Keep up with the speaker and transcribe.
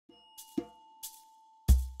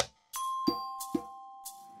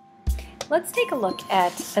Let's take a look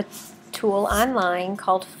at a tool online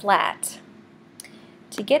called Flat.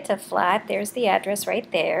 To get to Flat, there's the address right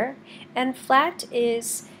there, and Flat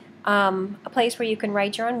is a place where you can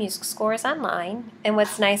write your own music scores online, and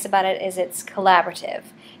what's nice about it is it's collaborative.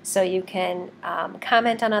 So you can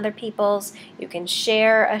comment on other people's, you can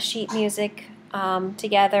share a sheet music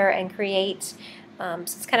together and create, so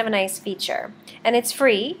it's kind of a nice feature. And it's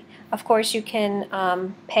free. Of course you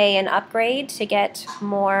can pay and upgrade to get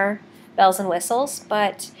more bells and whistles,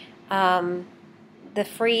 but the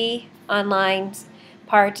free online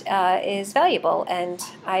part is valuable, and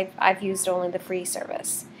I've used only the free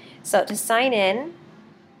service. So to sign in,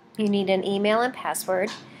 you need an email and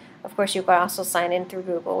password. Of course, you can also sign in through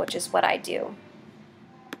Google, which is what I do.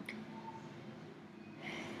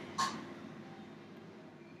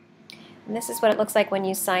 And this is what it looks like when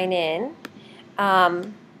you sign in.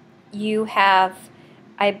 You have,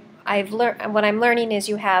 I've learned, what I'm learning is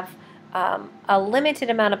you have a limited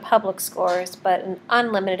amount of public scores, but an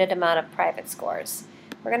unlimited amount of private scores.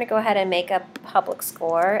 We're going to go ahead and make a public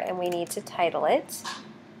score, and we need to title it.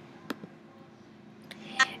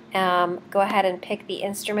 Go ahead and pick the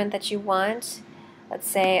instrument that you want. Let's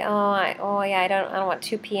say, I don't want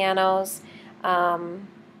two pianos. I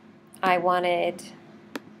wanted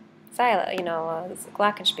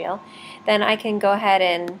glockenspiel. Then I can go ahead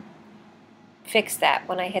and fix that.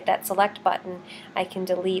 When I hit that select button, I can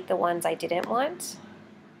delete the ones I didn't want.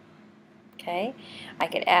 Okay, I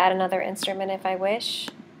could add another instrument if I wish.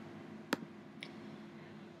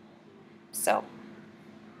 So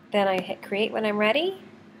then I hit create when I'm ready.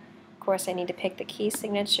 Of course, I need to pick the key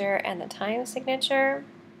signature and the time signature,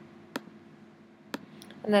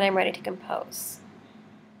 and then I'm ready to compose.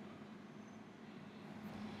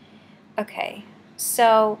 Okay,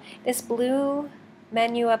 so this blue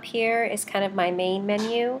menu up here is kind of my main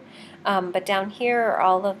menu, but down here are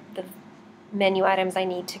all of the menu items I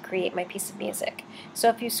need to create my piece of music. So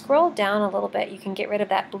if you scroll down a little bit, you can get rid of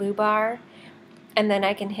that blue bar, and then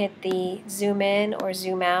I can hit the zoom in or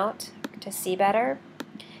zoom out to see better.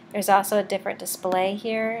 There's also a different display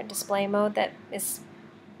here, display mode, that is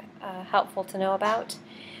helpful to know about.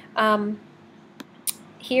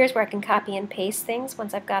 Here's where I can copy and paste things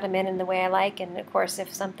once I've got them in the way I like, and of course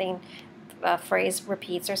if something, a phrase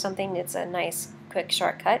repeats or something, it's a nice quick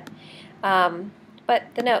shortcut. But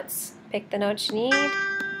the notes, pick the notes you need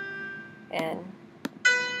and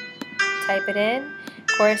type it in.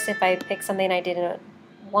 Of course, if I pick something I didn't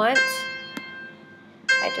want,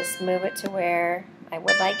 I just move it to where I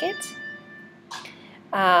would like it.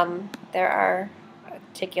 There are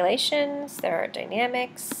articulations, there are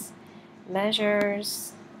dynamics,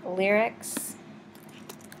 measures, lyrics.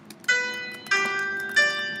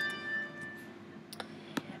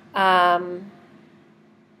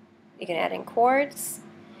 You can add in chords.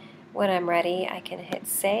 When I'm ready, I can hit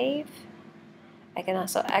save. I can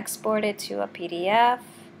also export it to a PDF,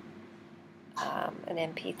 an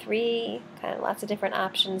MP3, kind of lots of different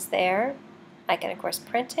options there. I can, of course,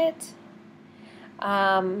 print it.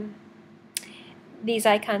 These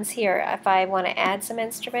icons here, if I want to add some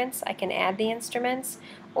instruments, I can add the instruments,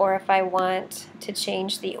 or if I want to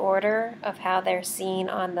change the order of how they're seen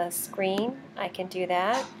on the screen, I can do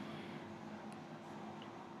that.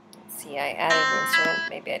 Let's see, I added an instrument.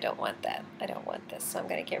 Maybe I don't want that. I don't want this, so I'm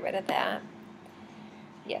going to get rid of that.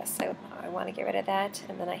 Yes, I want to get rid of that,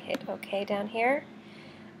 and then I hit OK down here.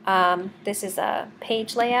 This is a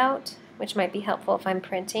page layout, which might be helpful if I'm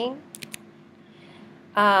printing.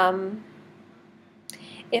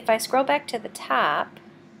 If I scroll back to the top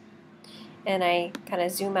and I kind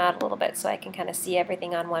of zoom out a little bit so I can kind of see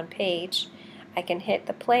everything on one page, I can hit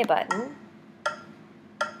the play button.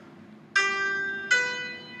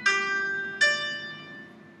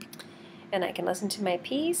 And I can listen to my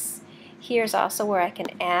piece. Here's also where I can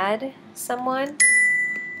add someone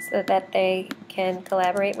so that they can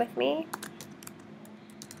collaborate with me.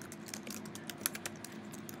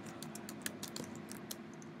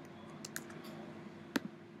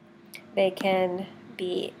 They can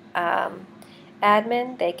be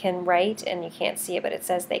admin, they can write, and you can't see it, but it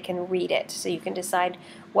says they can read it. So you can decide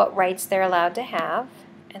what rights they're allowed to have,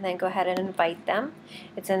 and then go ahead and invite them.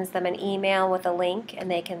 It sends them an email with a link,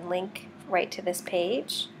 and they can link right to this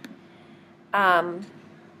page.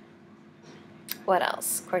 What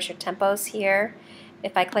else? Of course, your tempo's here.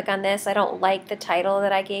 If I click on this, I don't like the title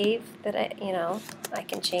that I gave, I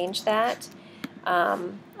can change that.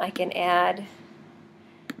 I can add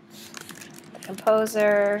the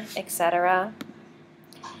composer, etc.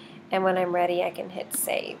 And when I'm ready, I can hit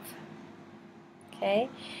save. Okay,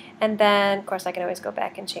 and then of course I can always go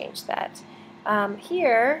back and change that.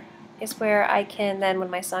 Here is where I can then, when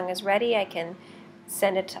my song is ready, I can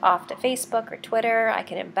send it off to Facebook or Twitter. I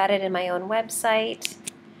can embed it in my own website.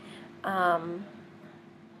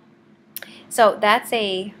 So that's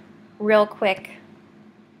a real quick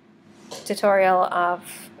tutorial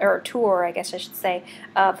of, or tour I guess I should say,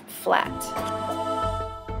 of Flat.